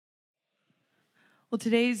Well,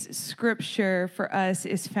 today's scripture for us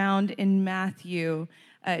is found in Matthew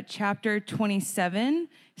chapter 27,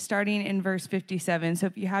 starting in verse 57. So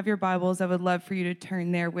if you have your Bibles, I would love for you to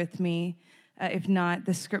turn there with me. If not,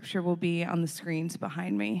 the scripture will be on the screens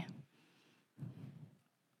behind me.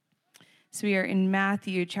 So we are in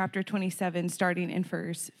Matthew chapter 27, starting in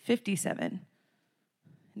verse 57.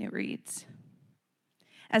 And it reads,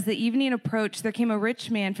 "As the evening approached, there came a rich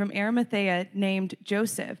man from Arimathea named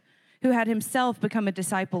Joseph, who had himself become a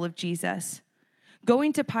disciple of Jesus.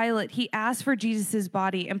 Going to Pilate, he asked for Jesus'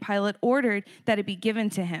 body, and Pilate ordered that it be given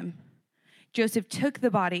to him. Joseph took the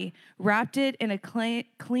body, wrapped it in a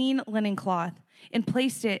clean linen cloth, and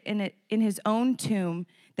placed it in his own tomb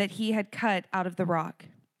that he had cut out of the rock.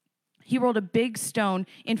 He rolled a big stone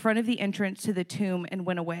in front of the entrance to the tomb and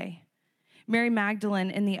went away. Mary Magdalene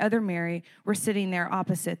and the other Mary were sitting there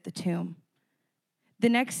opposite the tomb. The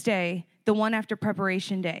next day, the one after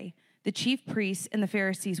preparation day, the chief priests and the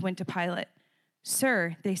Pharisees went to Pilate.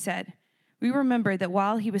 'Sir,' they said, 'we remember that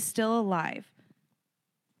while he was still alive,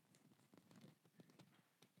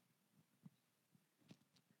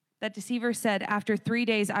 that deceiver said, "After 3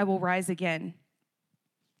 days I will rise again."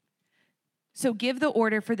 So give the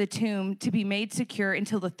order for the tomb to be made secure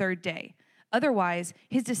until the third day. Otherwise,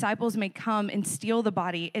 his disciples may come and steal the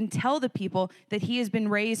body and tell the people that he has been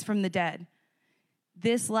raised from the dead.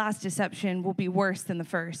 This last deception will be worse than the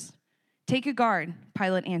first.' 'Take a guard,'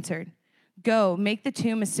 Pilate answered. 'Go, make the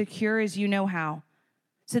tomb as secure as you know how.'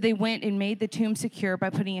 So they went and made the tomb secure by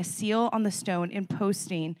putting a seal on the stone and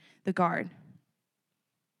posting the guard.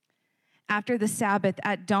 After the Sabbath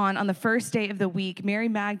at dawn on the first day of the week, Mary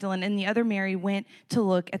Magdalene and the other Mary went to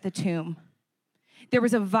look at the tomb. There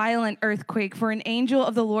was a violent earthquake, for an angel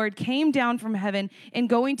of the Lord came down from heaven and,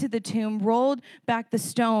 going to the tomb, rolled back the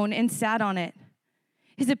stone and sat on it.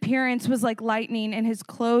 His appearance was like lightning, and his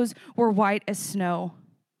clothes were white as snow.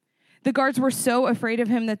 The guards were so afraid of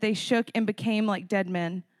him that they shook and became like dead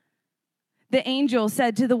men. The angel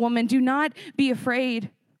said to the woman, 'Do not be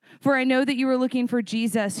afraid, for I know that you are looking for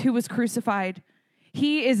Jesus who was crucified.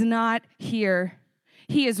 He is not here.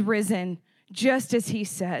 He is risen, just as he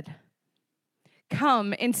said.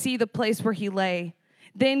 Come and see the place where he lay.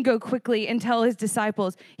 Then go quickly and tell his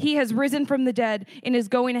disciples, he has risen from the dead and is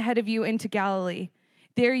going ahead of you into Galilee.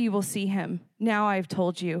 There you will see him. Now I have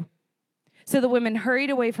told you.' So the women hurried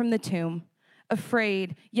away from the tomb,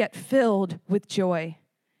 afraid yet filled with joy,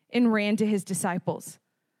 and ran to his disciples.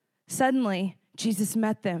 Suddenly, Jesus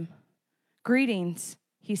met them. 'Greetings,'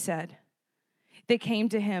 he said. They came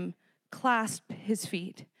to him, clasped his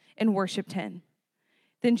feet, and worshiped him.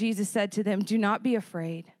 Then Jesus said to them, 'Do not be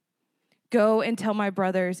afraid. Go and tell my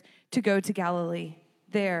brothers to go to Galilee.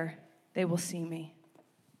 There they will see me.'"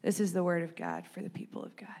 This is the word of God for the people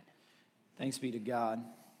of God. Thanks be to God.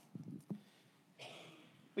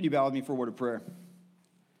 Would you bow with me for a word of prayer?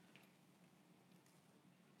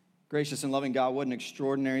 Gracious and loving God, what an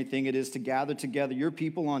extraordinary thing it is to gather together your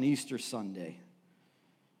people on Easter Sunday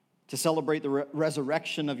to celebrate the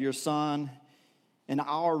resurrection of your Son and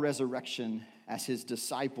our resurrection as his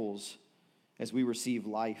disciples as we receive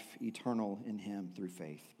life eternal in him through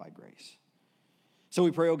faith by grace. So we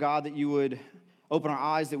pray, oh God, that you would open our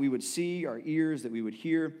eyes, that we would see, our ears, that we would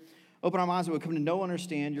hear. Open our minds that we would come to know and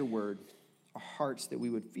understand your word, our hearts that we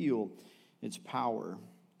would feel its power.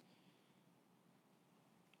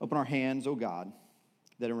 Open our hands, oh God,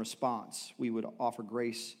 that in response we would offer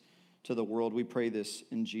grace to the world. We pray this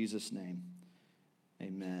in Jesus' name.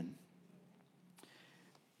 Amen.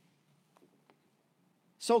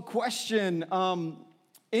 So question,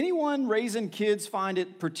 anyone raising kids find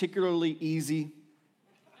it particularly easy?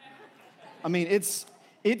 I mean, it's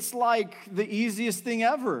like the easiest thing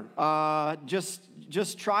ever.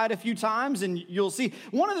 Just try it a few times and you'll see.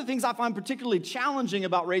 One of the things I find particularly challenging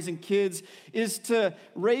about raising kids is to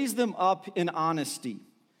raise them up in honesty.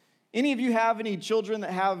 Any of you have any children that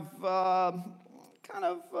have kind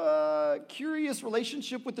of curious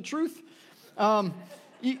relationship with the truth? There's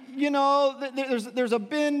a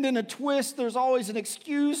bend and a twist. There's always an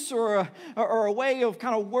excuse or a way of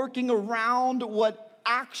kind of working around what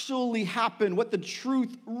actually happened, what the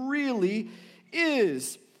truth really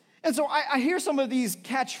is. And so I hear some of these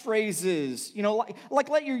catchphrases, like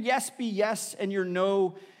let your yes be yes and your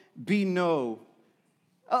no be no.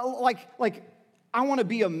 Like I want to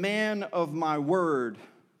be a man of my word.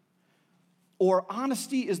 Or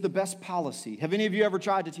honesty is the best policy. Have any of you ever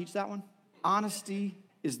tried to teach that one? Honesty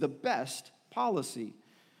is the best policy.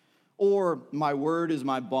 Or my word is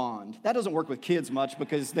my bond. That doesn't work with kids much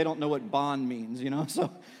because they don't know what bond means, So,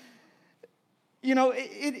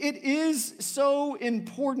 it is so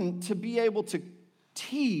important to be able to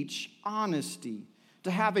teach honesty.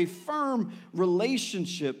 to have a firm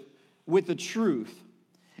relationship with the truth.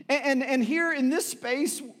 And here in this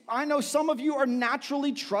space, I know some of you are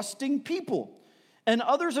naturally trusting people, and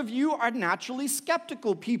others of you are naturally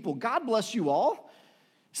skeptical people. God bless you all.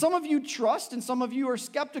 Some of you trust and some of you are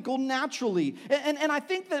skeptical naturally. And I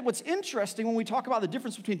think that what's interesting when we talk about the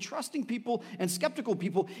difference between trusting people and skeptical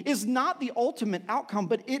people is not the ultimate outcome,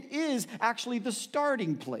 but it is actually the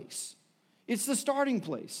starting place. It's the starting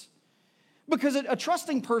place. Because a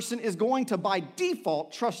trusting person is going to, by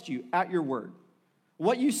default, trust you at your word.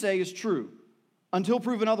 What you say is true until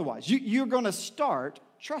proven otherwise. You're going to start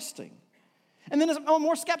trusting. And then a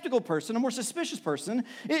more skeptical person, a more suspicious person,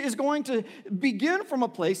 is going to begin from a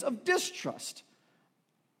place of distrust.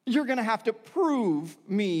 You're going to have to prove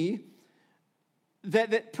to me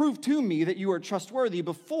that you are trustworthy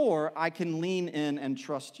before I can lean in and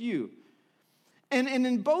trust you. And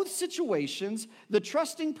in both situations, the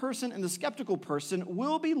trusting person and the skeptical person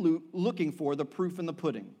will be looking for the proof in the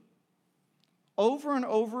pudding. Over and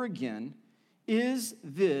over again, is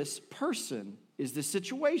this person, is this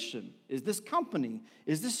situation, is this company,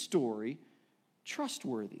 is this story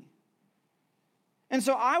trustworthy? And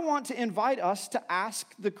so I want to invite us to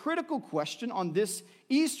ask the critical question on this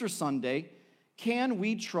Easter Sunday: can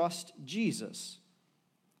we trust Jesus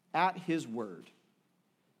at his word?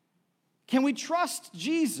 Can we trust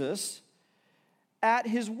Jesus at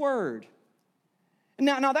his word?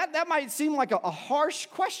 Now that might seem like a harsh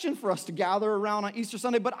question for us to gather around on Easter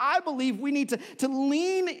Sunday, but I believe we need to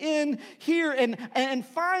lean in here and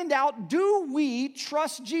find out, do we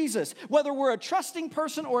trust Jesus? Whether we're a trusting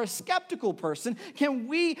person or a skeptical person, can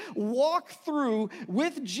we walk through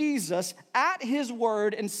with Jesus at his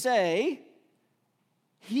word and say,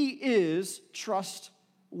 he is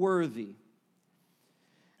trustworthy?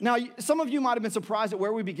 Now, some of you might have been surprised at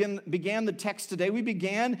where we began the text today. We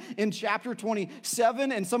began in chapter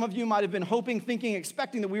 27, and some of you might have been hoping, thinking,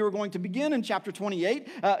 expecting that we were going to begin in chapter 28.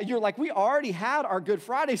 You're like, we already had our Good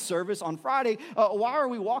Friday service on Friday. Why are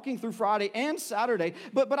we walking through Friday and Saturday?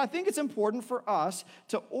 But I think it's important for us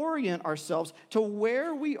to orient ourselves to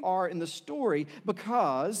where we are in the story,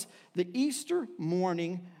 because the Easter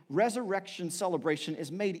morning resurrection celebration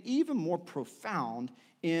is made even more profound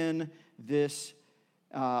in this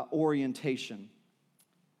orientation.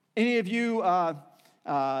 Any of you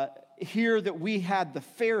hear that we had the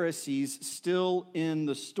Pharisees still in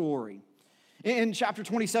the story? In chapter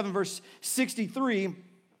 27, verse 63,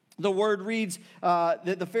 the word reads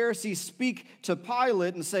that the Pharisees speak to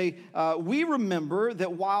Pilate and say, we remember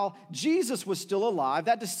that while Jesus was still alive,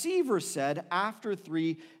 that deceiver said, after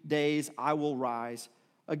 3 days I will rise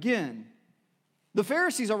again. The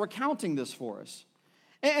Pharisees are recounting this for us.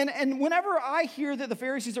 And whenever I hear that the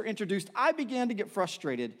Pharisees are introduced, I began to get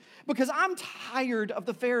frustrated because I'm tired of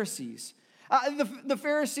the Pharisees. The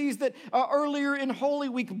Pharisees that earlier in Holy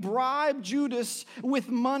Week bribed Judas with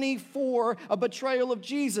money for a betrayal of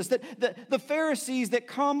Jesus. The Pharisees that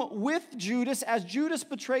come with Judas as Judas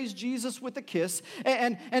betrays Jesus with a kiss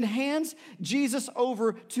and hands Jesus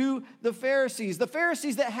over to the Pharisees. The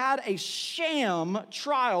Pharisees that had a sham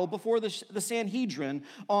trial before the Sanhedrin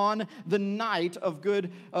on the night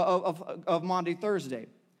of Maundy Thursday.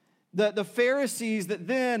 The Pharisees that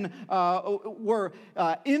then were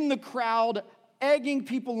in the crowd egging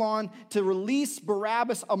people on to release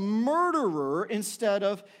Barabbas, a murderer, instead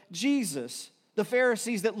of Jesus. The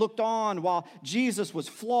Pharisees that looked on while Jesus was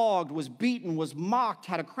flogged, was beaten, was mocked,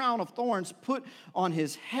 had a crown of thorns put on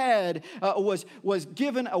his head, was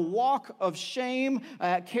given a walk of shame,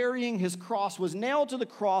 carrying his cross, was nailed to the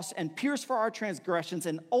cross and pierced for our transgressions,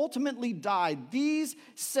 and ultimately died. These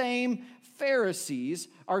same Pharisees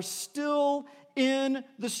are still in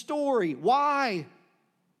the story. Why?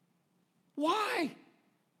 Why?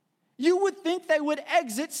 You would think they would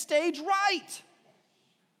exit stage right.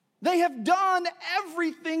 They have done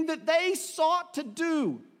everything that they sought to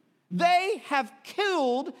do. They have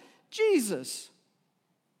killed Jesus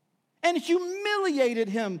and humiliated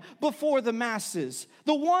him before the masses.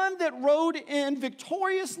 The one that rode in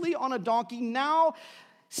victoriously on a donkey now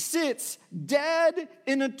sits dead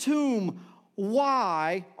in a tomb.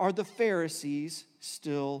 Why are the Pharisees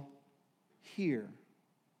still here?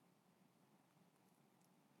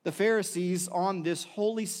 The Pharisees on this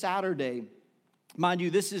Holy Saturday, mind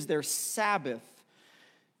you, this is their Sabbath.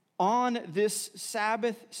 On this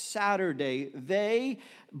Sabbath Saturday, they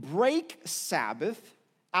break Sabbath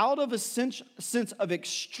out of a sense of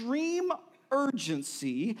extreme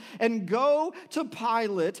urgency and go to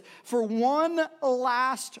Pilate for one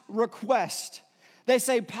last request. They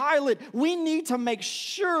say, Pilate, we need to make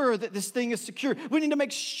sure that this thing is secure. We need to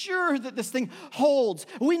make sure that this thing holds.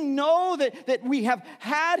 We know that we have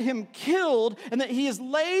had him killed and that he is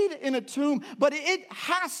laid in a tomb, but it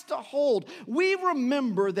has to hold. We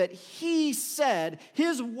remember that he said,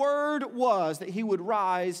 his word was that he would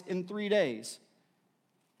rise in 3 days.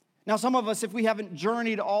 Now, some of us, if we haven't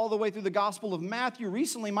journeyed all the way through the Gospel of Matthew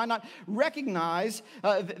recently, might not recognize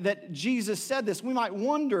that Jesus said this. We might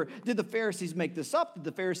wonder, did the Pharisees make this up? Did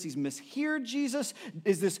the Pharisees mishear Jesus?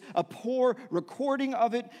 Is this a poor recording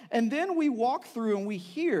of it? And then we walk through and we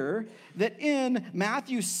hear that in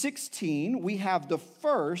Matthew 16, we have the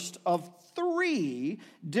first of 3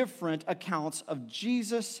 different accounts of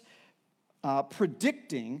Jesus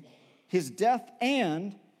predicting his death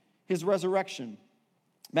and his resurrection.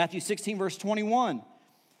 Matthew 16, verse 21.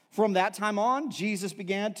 From that time on, Jesus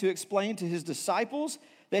began to explain to his disciples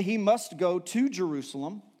that he must go to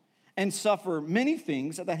Jerusalem and suffer many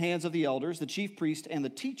things at the hands of the elders, the chief priests, and the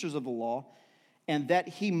teachers of the law, and that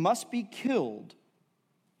he must be killed,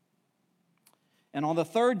 and on the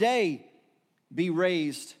 3rd day be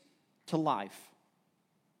raised to life.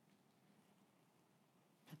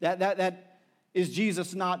 That is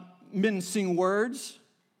Jesus not mincing words.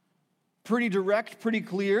 Pretty direct, pretty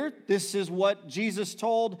clear. This is what Jesus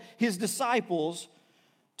told his disciples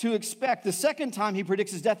to expect. The second time he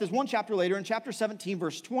predicts his death is 1 chapter later in chapter 17,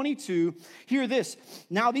 verse 22. Hear this.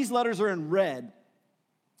 Now these letters are in red.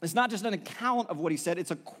 It's not just an account of what he said,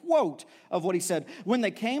 it's a quote of what he said. When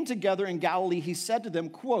they came together in Galilee, he said to them,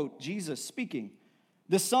 quote, Jesus speaking,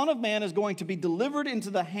 the Son of Man is going to be delivered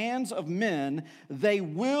into the hands of men. They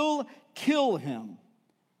will kill him.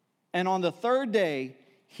 And on the 3rd day,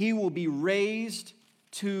 he will be raised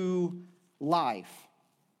to life.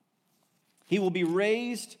 He will be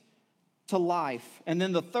raised to life. And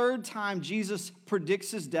then the 3rd time Jesus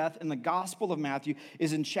predicts his death in the Gospel of Matthew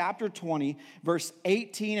is in chapter 20, verse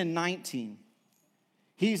 18 and 19.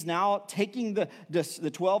 He's now taking the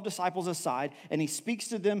 12 disciples aside, and he speaks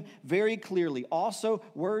to them very clearly. Also,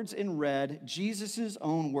 words in red, Jesus'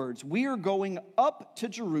 own words. We are going up to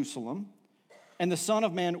Jerusalem, and the Son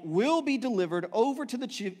of Man will be delivered over to the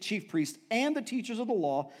chief priests and the teachers of the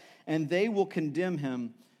law, and they will condemn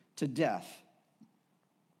him to death.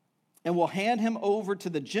 And will hand him over to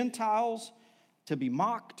the Gentiles to be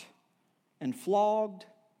mocked and flogged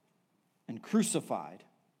and crucified.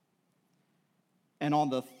 And on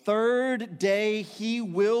the 3rd day, he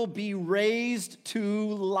will be raised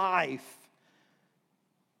to life.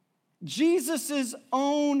 Jesus'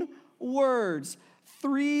 own words,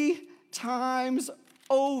 3 times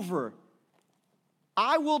over.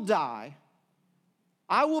 I will die,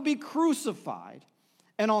 I will be crucified,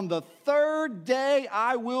 and on the 3rd day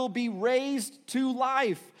I will be raised to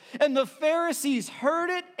life. And the Pharisees heard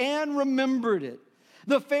it and remembered it.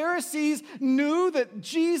 The Pharisees knew that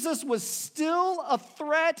Jesus was still a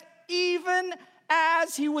threat even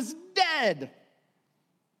as he was dead.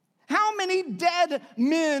 How many dead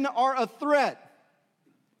men are a threat?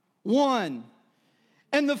 1.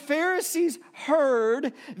 And the Pharisees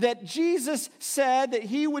heard that Jesus said that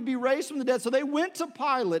he would be raised from the dead. So they went to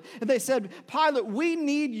Pilate and they said, Pilate, we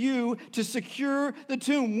need you to secure the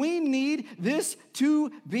tomb. We need this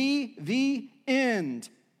to be the end.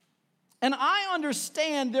 And I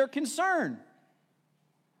understand their concern.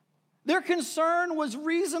 Their concern was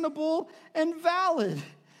reasonable and valid.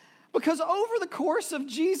 Because over the course of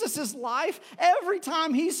Jesus' life, every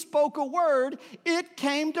time he spoke a word, it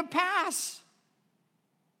came to pass.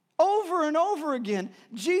 Over and over again,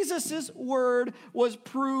 Jesus' word was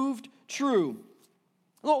proved true.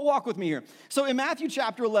 Walk with me here. So in Matthew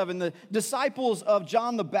chapter 11, the disciples of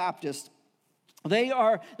John the Baptist,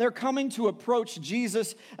 they're coming to approach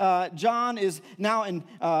Jesus. John is now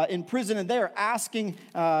in prison, and they're asking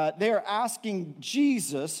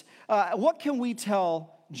Jesus, what can we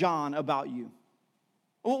tell John about you?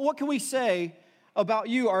 What can we say about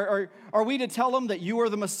you? Are we to tell him that you are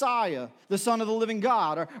the Messiah, the Son of the living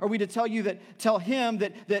God? Or are we to tell him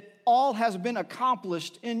that all has been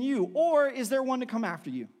accomplished in you? Or is there one to come after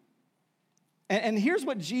you? And here's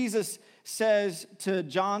what Jesus says to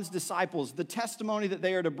John's disciples, the testimony that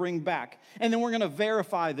they are to bring back. And then we're going to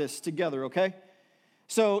verify this together, okay?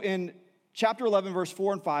 So in chapter 11, verse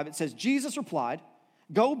 4 and 5, it says, Jesus replied,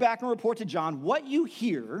 go back and report to John what you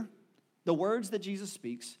hear, the words that Jesus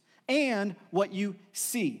speaks, and what you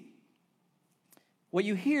see. What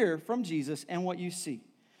you hear from Jesus and what you see.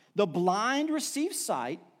 The blind receive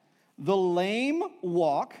sight, the lame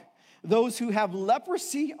walk, those who have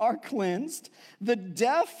leprosy are cleansed, the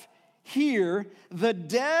deaf hear, the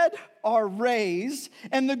dead are raised,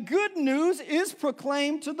 and the good news is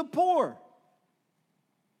proclaimed to the poor.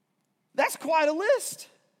 That's quite a list.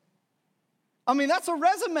 I mean, that's a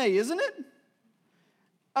resume, isn't it?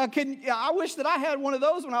 I wish that I had one of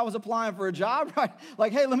those when I was applying for a job, right?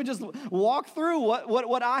 Like, hey, let me just walk through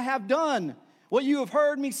what I have done. What you have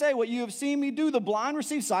heard me say, what you have seen me do. The blind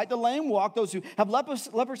receive sight, the lame walk, those who have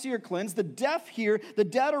leprosy are cleansed, the deaf hear, the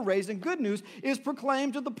dead are raised, and good news is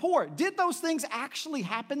proclaimed to the poor. Did those things actually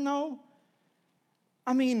happen, though?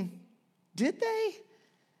 I mean, did they?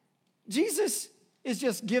 Jesus is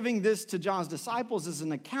just giving this to John's disciples as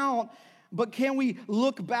an account, but can we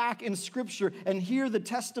look back in Scripture and hear the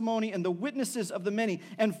testimony and the witnesses of the many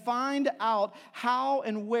and find out how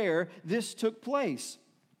and where this took place?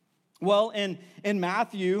 Well, in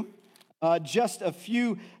Matthew, just a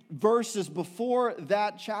few verses before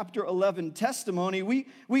that chapter 11 testimony,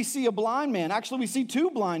 we see a blind man. Actually, we see two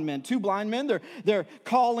blind men. They're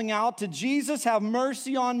calling out to Jesus, "Have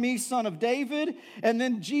mercy on me, son of David." And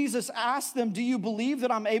then Jesus asks them, "Do you believe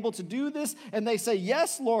that I'm able to do this?" And they say,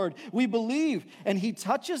 "Yes, Lord, we believe." And he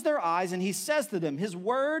touches their eyes and he says to them, his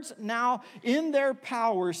words now in their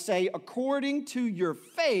power say, "According to your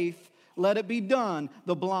faith, let it be done."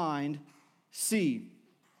 The blind see.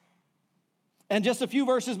 And just a few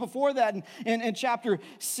verses before that, in chapter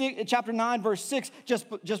 9, verse 6, just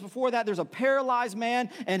before that, there's a paralyzed man,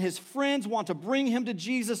 and his friends want to bring him to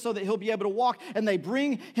Jesus so that he'll be able to walk. And they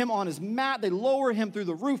bring him on his mat. They lower him through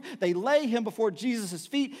the roof. They lay him before Jesus'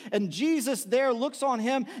 feet. And Jesus there looks on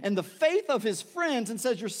him and the faith of his friends and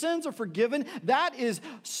says, "Your sins are forgiven." That is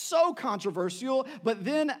so controversial. But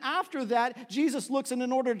then after that, Jesus looks, and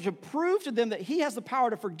in order to prove to them that he has the power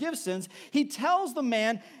to forgive sins, he tells the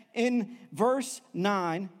man, in verse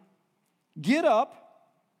 9, "Get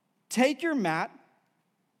up, take your mat,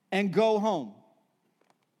 and go home."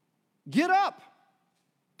 Get up,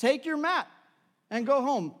 take your mat, and go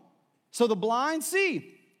home. So the blind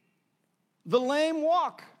see, the lame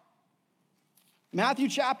walk. Matthew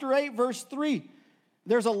chapter 8, verse 3.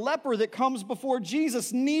 There's a leper that comes before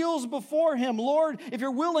Jesus, kneels before him. "Lord, if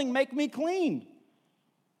you're willing, make me clean."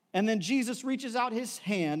 And then Jesus reaches out his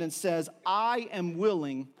hand and says, "I am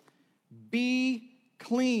willing. Be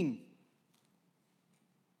clean."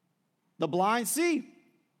 The blind see,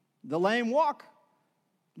 the lame walk,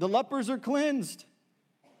 the lepers are cleansed.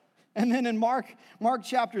 And then in Mark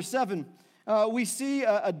chapter 7, we see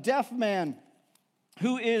a deaf man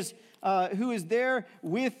who is there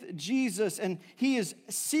with Jesus, and he is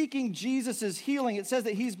seeking Jesus' healing. It says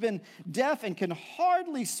that he's been deaf and can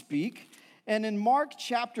hardly speak. And in Mark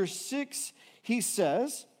chapter 6, he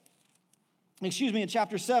says, in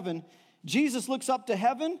chapter 7, Jesus looks up to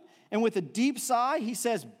heaven, and with a deep sigh, he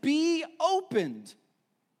says, "Be opened."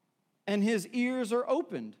 And his ears are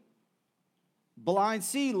opened. Blind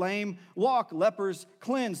see, lame walk, lepers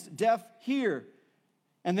cleansed, deaf hear.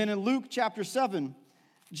 And then in Luke chapter 7,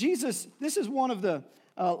 Jesus, this is one of the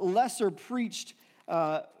lesser preached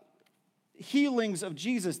healings of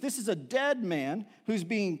Jesus. This is a dead man who's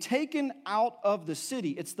being taken out of the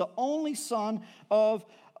city. It's the only son of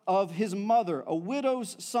his mother, a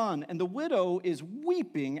widow's son. And the widow is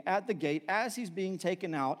weeping at the gate as he's being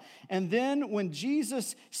taken out. And then when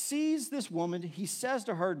Jesus sees this woman, he says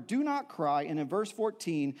to her, "Do not cry." And in verse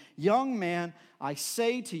 14, "Young man, I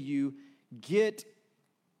say to you, get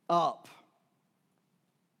up."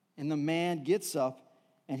 And the man gets up,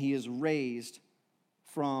 and he is raised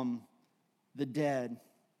from the dead.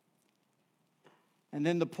 And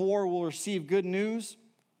then the poor will receive good news.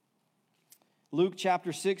 Luke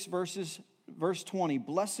chapter 6, verse 20.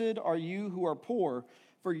 "Blessed are you who are poor,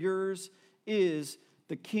 for yours is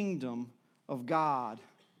the kingdom of God."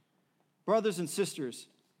 Brothers and sisters,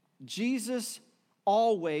 Jesus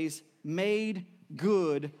always made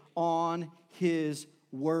good on his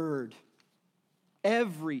word.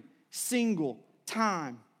 Every single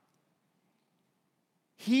time.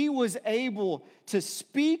 He was able to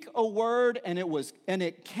speak a word, and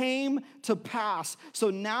it came to pass.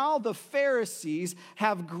 So now the Pharisees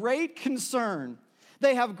have great concern.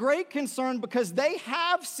 They have great concern because they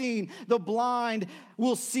have seen the blind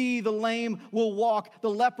will see, the lame will walk, the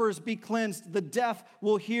lepers be cleansed, the deaf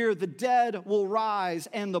will hear, the dead will rise,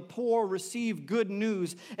 and the poor receive good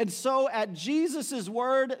news. And so at Jesus'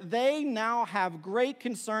 word, they now have great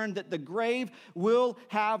concern that the grave will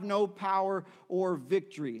have no power or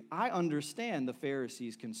victory. I understand the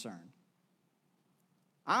Pharisees' concern.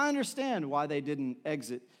 I understand why they didn't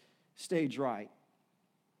exit stage right.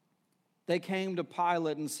 They came to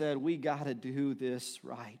Pilate and said, "We got to do this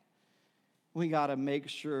right. We got to make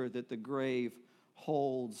sure that the grave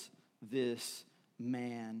holds this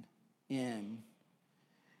man in."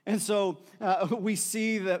 And so we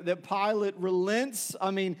see that Pilate relents.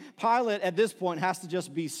 I mean, Pilate at this point has to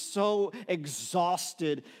just be so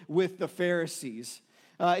exhausted with the Pharisees.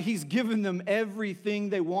 He's given them everything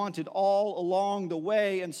they wanted all along the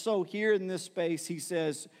way. And so here in this space, he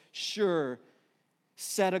says, sure,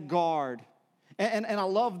 set a guard. And I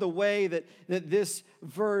love the way that this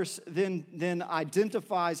verse then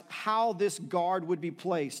identifies how this guard would be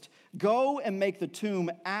placed. Go and make the tomb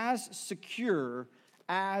as secure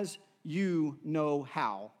as you know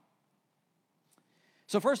how.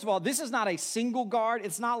 So first of all, this is not a single guard.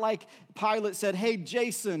 It's not like Pilate said, hey,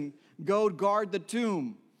 Jason, go guard the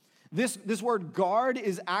tomb. This word guard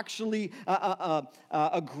is actually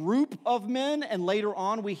a group of men, and later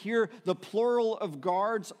on we hear the plural of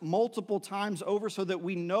guards multiple times over so that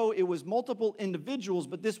we know it was multiple individuals,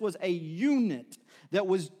 but this was a unit that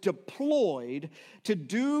was deployed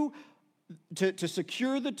to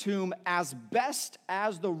secure the tomb as best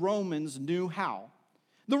as the Romans knew how.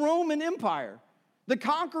 The Roman Empire, the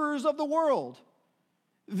conquerors of the world.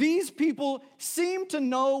 These people seem to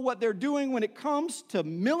know what they're doing when it comes to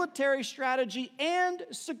military strategy and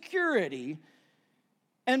security.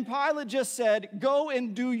 And Pilate just said, go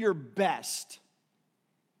and do your best.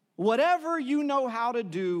 Whatever you know how to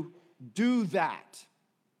do, do that.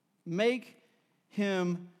 Make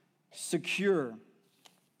him secure.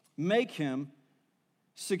 Make him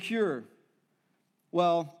secure.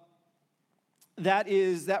 Well, that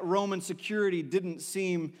Roman security didn't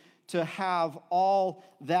seem to have all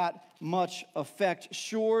that much effect.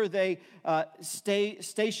 Sure, they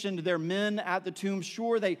stationed their men at the tomb.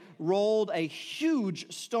 Sure, they rolled a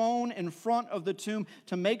huge stone in front of the tomb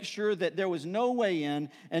to make sure that there was no way in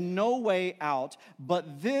and no way out.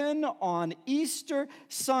 But then on Easter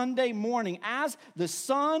Sunday morning, as the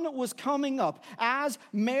sun was coming up, as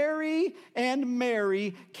Mary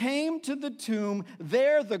came to the tomb,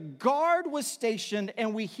 there the guard was stationed,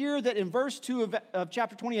 and we hear that in verse 2 of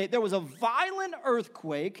chapter 28, there was a violent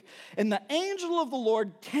earthquake, and the angel of the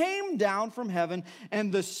Lord came down from heaven,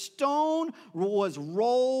 and the stone was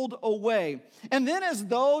rolled away. And then, as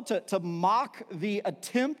though to mock the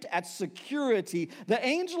attempt at security, the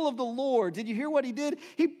angel of the Lord, did you hear what he did?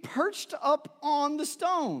 He perched up on the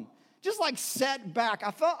stone. Just like set back.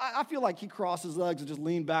 I feel like he crossed his legs and just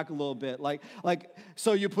leaned back a little bit, like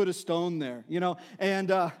so you put a stone there, you know. And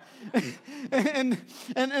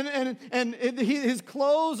his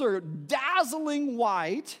clothes are dazzling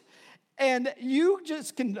white, and you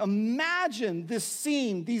just can imagine this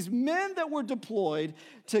scene. These men that were deployed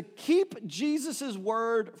to keep Jesus'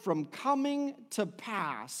 word from coming to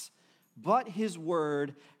pass, but his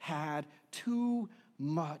word had too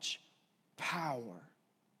much power.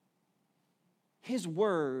 His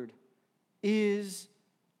word is,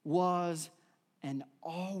 was, and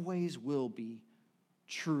always will be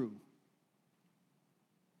true.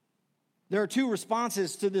 There are two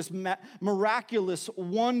responses to this miraculous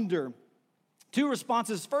wonder. Two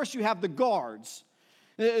responses. First, you have the guards.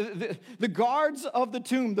 The guards of the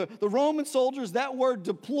tomb, the Roman soldiers that were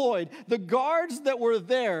deployed, the guards that were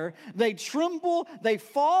there, they tremble, they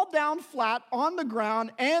fall down flat on the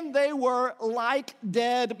ground, and they were like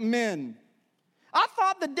dead men. I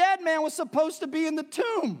thought the dead man was supposed to be in the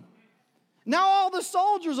tomb. Now all the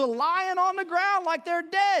soldiers are lying on the ground like they're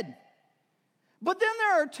dead. But then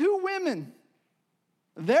there are two women.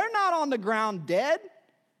 They're not on the ground dead.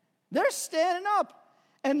 They're standing up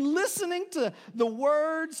and listening to the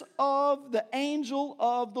words of the angel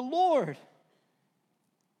of the Lord.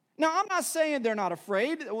 Now, I'm not saying they're not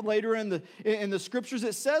afraid. Later in the scriptures,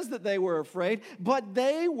 it says that they were afraid, but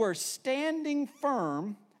they were standing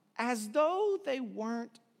firm as though they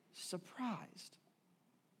weren't surprised.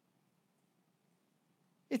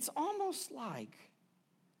 It's almost like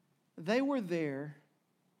they were there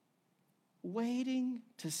waiting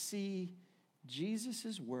to see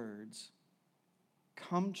Jesus' words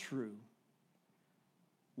come true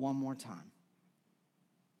one more time.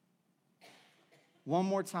 One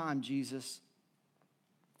more time, Jesus.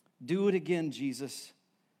 Do it again, Jesus.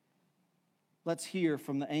 Let's hear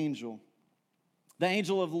from the angel. The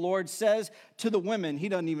angel of the Lord says to the women, he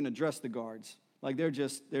doesn't even address the guards. Like they're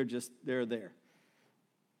there.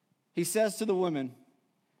 He says to the women,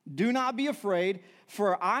 do not be afraid,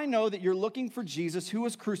 for I know that you're looking for Jesus who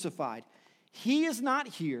was crucified. He is not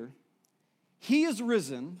here. He is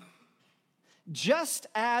risen, just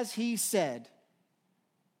as he said.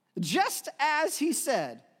 Just as he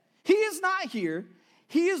said. He is not here.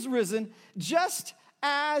 He is risen, just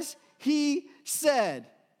as he said.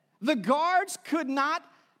 The guards could not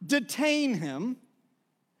detain him.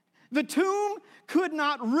 The tomb could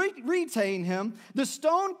not retain him. The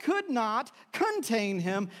stone could not contain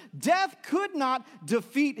him. Death could not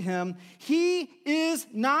defeat him. He is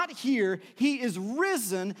not here. He is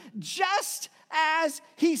risen just as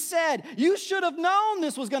he said. You should have known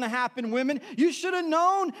this was going to happen, women. You should have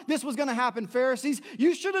known this was going to happen, Pharisees.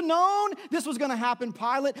 You should have known this was going to happen,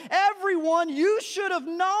 Pilate. Everyone, you should have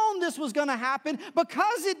known this was going to happen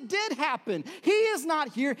because it did happen. He is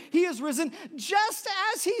not here. He is risen just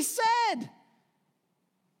as he said.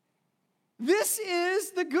 This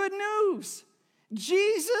is the good news.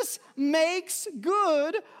 Jesus makes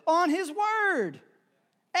good on his word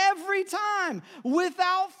every time,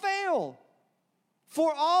 without fail.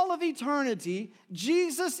 For all of eternity,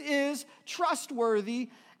 Jesus is trustworthy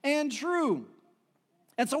and true.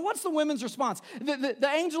 And so what's the women's response? The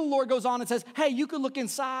angel of the Lord goes on and says, hey, you could look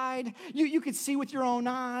inside. You could see with your own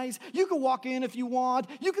eyes. You could walk in if you want.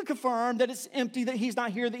 You could confirm that it's empty, that he's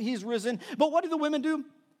not here, that he's risen. But what do the women do?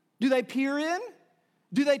 Do they peer in?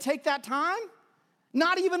 Do they take that time?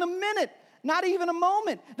 Not even a minute, not even a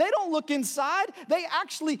moment. They don't look inside. They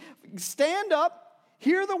actually stand up,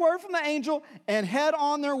 hear the word from the angel, and head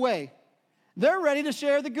on their way. They're ready to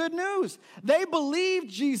share the good news. They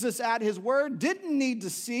believed Jesus at his word, didn't need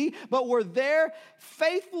to see, but were there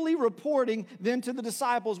faithfully reporting then to the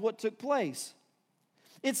disciples what took place.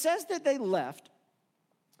 It says that they left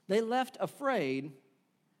afraid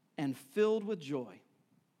and filled with joy.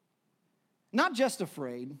 Not just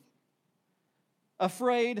afraid.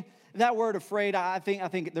 Afraid, that word afraid, I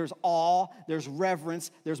think there's awe, there's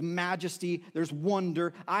reverence, there's majesty, there's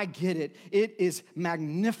wonder. I get it. It is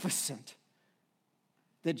magnificent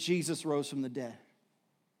that Jesus rose from the dead.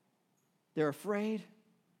 They're afraid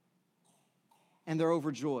and they're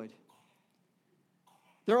overjoyed.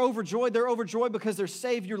 They're overjoyed because their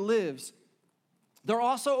Savior lives. They're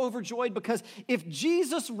also overjoyed because if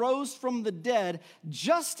Jesus rose from the dead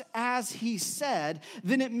just as he said,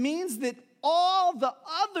 then it means that all the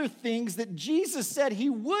other things that Jesus said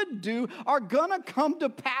he would do are gonna come to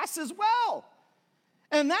pass as well.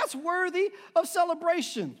 And that's worthy of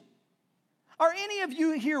celebration. Are any of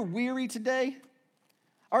you here weary today?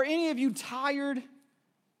 Are any of you tired?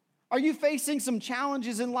 Are you facing some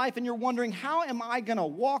challenges in life and you're wondering, how am I gonna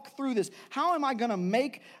walk through this? How am I gonna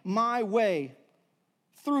make my way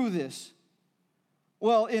through this?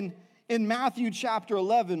 Well, in Matthew chapter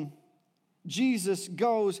 11, Jesus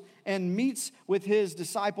goes and meets with his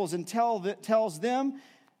disciples and tells them,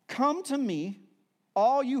 come to me,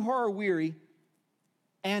 all you who are weary,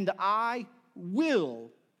 and I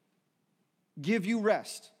will give you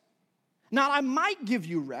rest. Now, I might give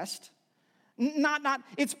you rest.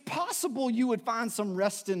 It's possible you would find some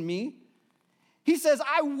rest in me. He says,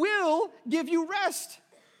 I will give you rest.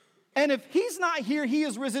 And if he's not here, he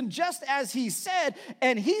is risen just as he said,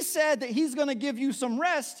 and he said that he's going to give you some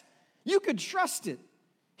rest, you could trust it.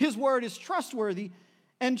 His word is trustworthy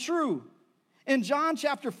and true. In John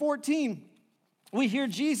chapter 14, we hear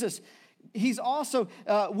Jesus. He's also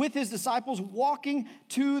with his disciples walking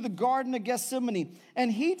to the Garden of Gethsemane. And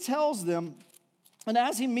he tells them, and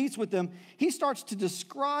as he meets with them, he starts to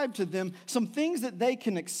describe to them some things that they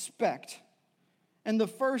can expect. And the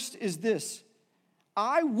first is this: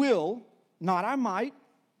 I will, not I might,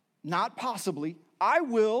 not possibly, I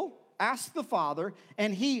will ask the Father,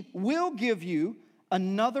 and he will give you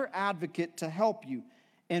another advocate to help you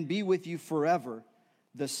and be with you forever,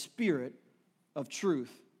 the Spirit of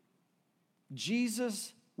truth.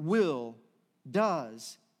 Jesus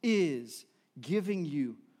is giving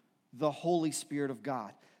you the Holy Spirit of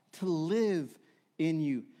God to live in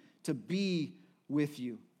you, to be with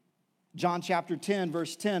you. John chapter 10,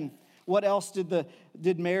 verse 10. What else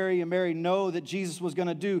did Mary and Mary know that Jesus was going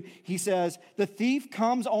to do? He says, the thief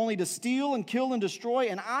comes only to steal and kill and destroy,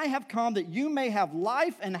 and I have come that you may have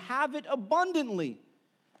life and have it abundantly.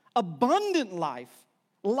 Abundant life.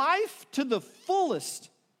 Life to the fullest.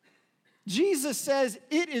 Jesus says,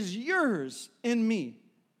 it is yours in me.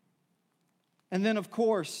 And then, of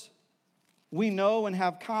course, we know and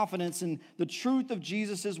have confidence in the truth of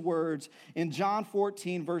Jesus' words in John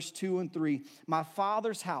 14, verse 2 and 3. My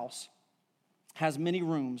Father's house has many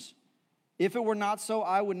rooms. If it were not so,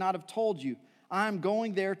 I would not have told you. I am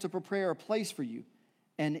going there to prepare a place for you.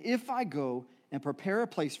 And if I go and prepare a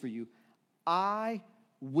place for you, I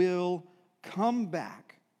will come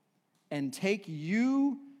back and take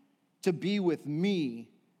you to be with me,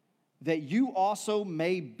 that you also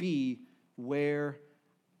may be where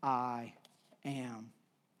I am.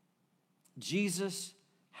 Jesus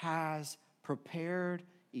has prepared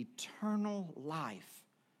eternal life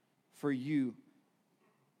for you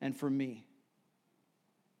and for me.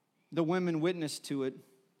 The women witnessed to it.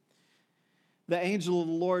 The angel of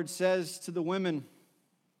the Lord says to the women,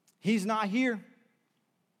 He's not here.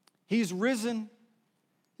 He's risen,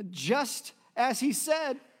 just as He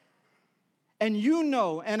said. And you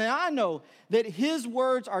know, and I know, that His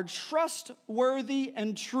words are trustworthy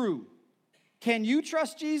and true. Can you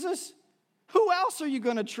trust Jesus? Who else are you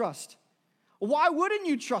going to trust? Why wouldn't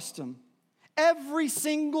you trust Him? Every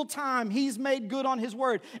single time He's made good on His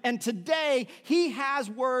word. And today He has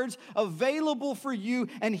words available for you,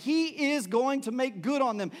 and He is going to make good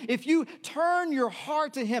on them. If you turn your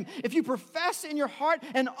heart to Him, if you profess in your heart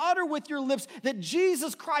and utter with your lips that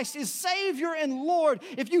Jesus Christ is Savior and Lord,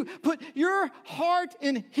 if you put your heart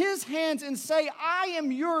in His hands and say, I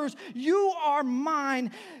am yours, you are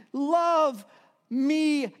mine, love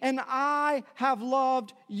me and I have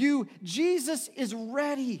loved you. Jesus is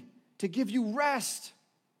ready to give you rest.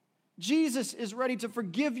 Jesus is ready to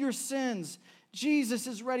forgive your sins. Jesus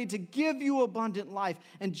is ready to give you abundant life.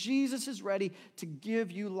 And Jesus is ready to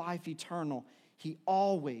give you life eternal. He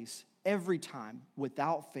always, every time,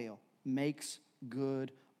 without fail, makes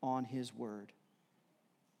good on His word.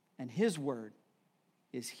 And His word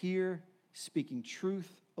is here speaking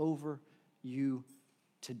truth over you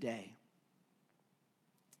today.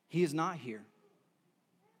 He is not here.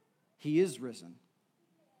 He is risen,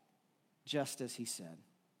 just as He said.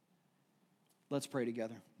 Let's pray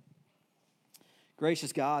together.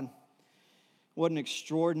 Gracious God, what an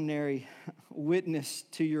extraordinary witness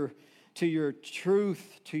to your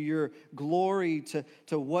truth, to your glory,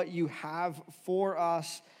 to what you have for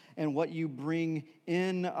us and what you bring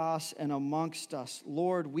in us and amongst us.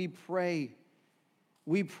 Lord, we pray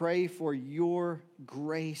for your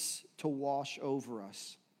grace to wash over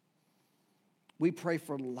us. We pray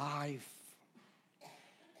for life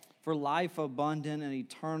abundant and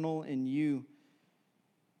eternal in you.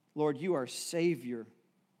 Lord, you are Savior.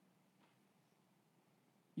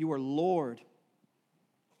 You are Lord.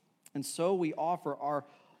 And so we offer our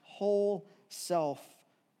whole self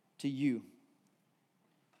to you.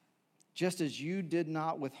 Just as you did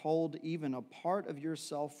not withhold even a part of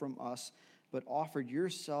yourself from us, but offered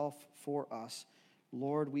yourself for us,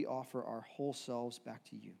 Lord, we offer our whole selves back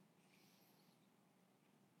to you.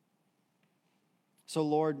 So,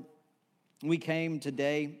 Lord, we came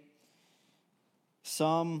today,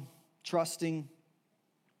 some trusting,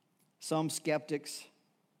 some skeptics,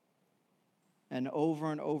 and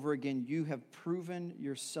over again, you have proven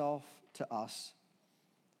yourself to us.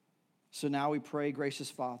 So now we pray, gracious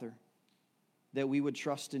Father, that we would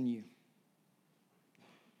trust in you,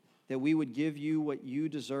 that we would give you what you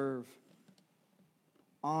deserve,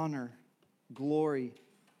 honor, glory,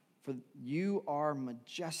 for you are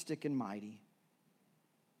majestic and mighty.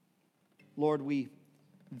 Lord, we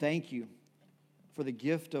thank you for the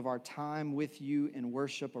gift of our time with you in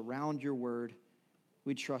worship around your word.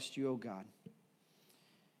 We trust you, O God.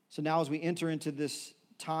 So now as we enter into this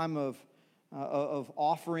time of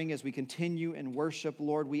offering, as we continue in worship,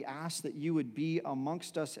 Lord, we ask that you would be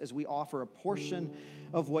amongst us as we offer a portion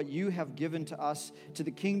of what you have given to us to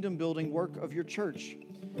the kingdom building work of your church.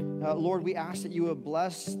 Lord, we ask that you would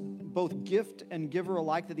bless both gift and giver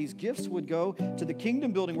alike, that these gifts would go to the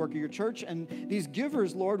kingdom building work of your church, and these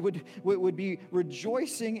givers, Lord, would be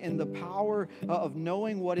rejoicing in the power of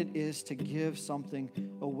knowing what it is to give something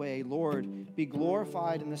away. Lord, be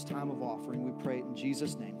glorified in this time of offering. We pray it in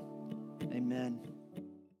Jesus' name. Amen.